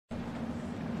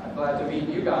glad to meet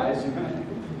you guys.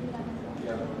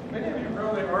 Yeah. Many of you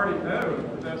probably already know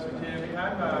Professor Tammy.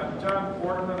 I'm John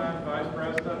Portman. I'm Vice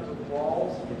President of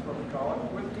WWALS, that's what we call it.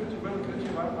 With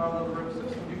Gucci Light Follow the Road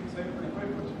System, you can say it pretty quick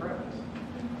what's premise.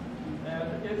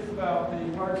 And it's about the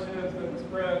watersheds that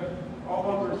spread all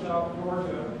over South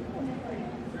Georgia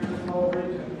through this whole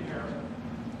region here.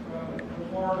 From the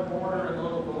Florida border and a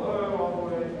little below, all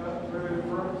the way up through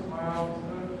Brooks, Miles,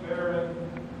 Smith, Barron,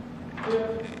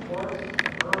 Fifth, Forest,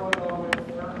 Berlin, all the way to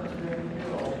Turner, Green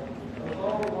Hill. With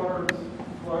all the waters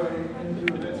flowing into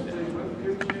eventually with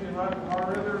the Gucci and our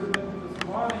rivers into the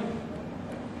Suwannee.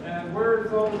 And where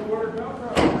does all this water come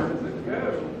from? Where does it go?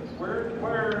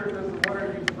 Where does the water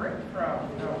you drink come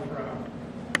from?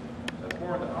 That's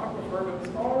more in the aquifer, but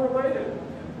it's all related.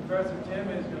 And Professor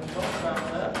Tammy is going to talk about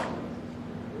that.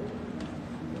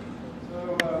 So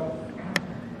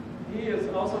he has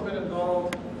also been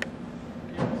involved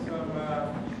in some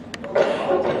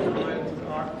politics related to the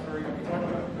aquifer. You can talk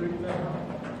about food now.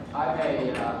 I may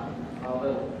a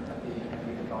little at the end.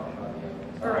 We can talk about the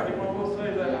end. All right, well, we'll say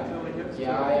that until he gets to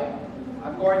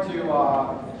I'm going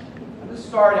to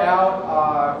start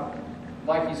out,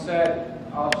 like he said,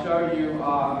 I'll show you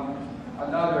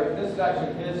another. This is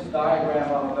actually his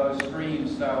diagram of those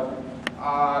streams. So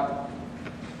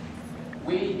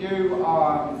we do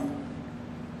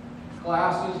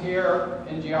classes here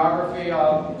in geography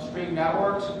of stream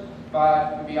networks,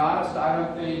 but to be honest, I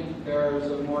don't think there's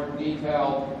a more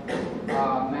detailed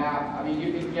map. I mean,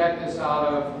 you can get this out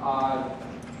of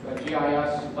a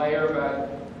GIS layer,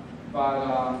 but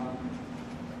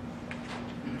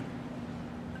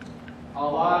a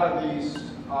lot of these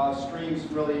streams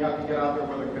really have to get out there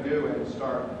with a canoe and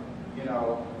start,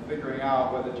 figuring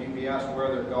out with a GPS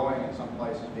where they're going in some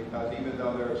places, because even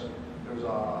though there's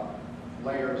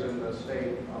layers in the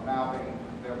state mapping,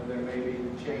 there may be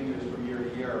changes from year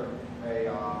to year. They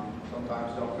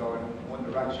sometimes don't go in one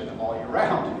direction all year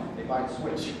round. They might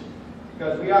switch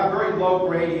because we have very low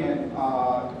gradient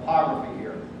topography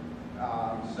here.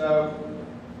 So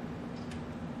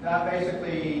that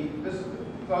basically,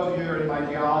 those of you who are in my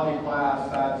geology class,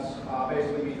 that's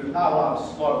basically means there's not a lot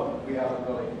of slope. We haven't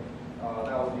really,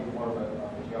 that would be more of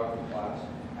a geography class.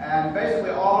 And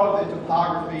basically all of the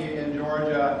topography in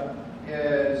Georgia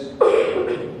is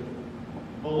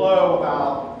below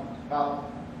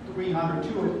about 300,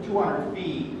 200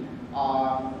 feet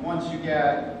once you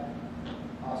get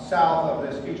south of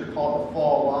this feature called the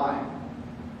fall line.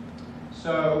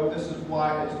 So this is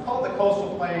why it's called the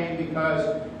coastal plain, because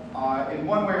in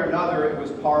one way or another it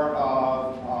was part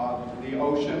of the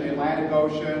ocean, the Atlantic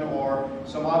Ocean, or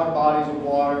some other bodies of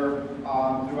water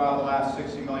throughout the last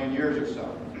 60 million years or so.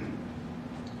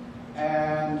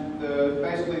 And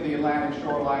basically the Atlantic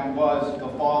shoreline was the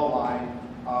fall line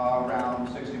around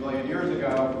 60 million years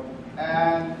ago.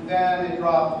 And then it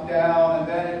dropped down, and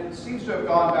then it seems to have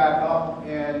gone back up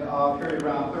in a period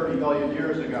around 30 million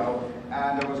years ago.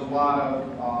 And there was a lot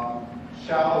of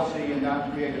shallow sea, and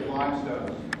that created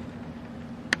limestones.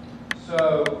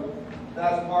 So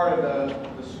that's part of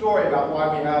the story about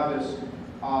why we have this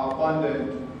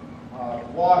abundant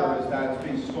water, is that it's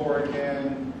being stored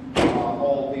in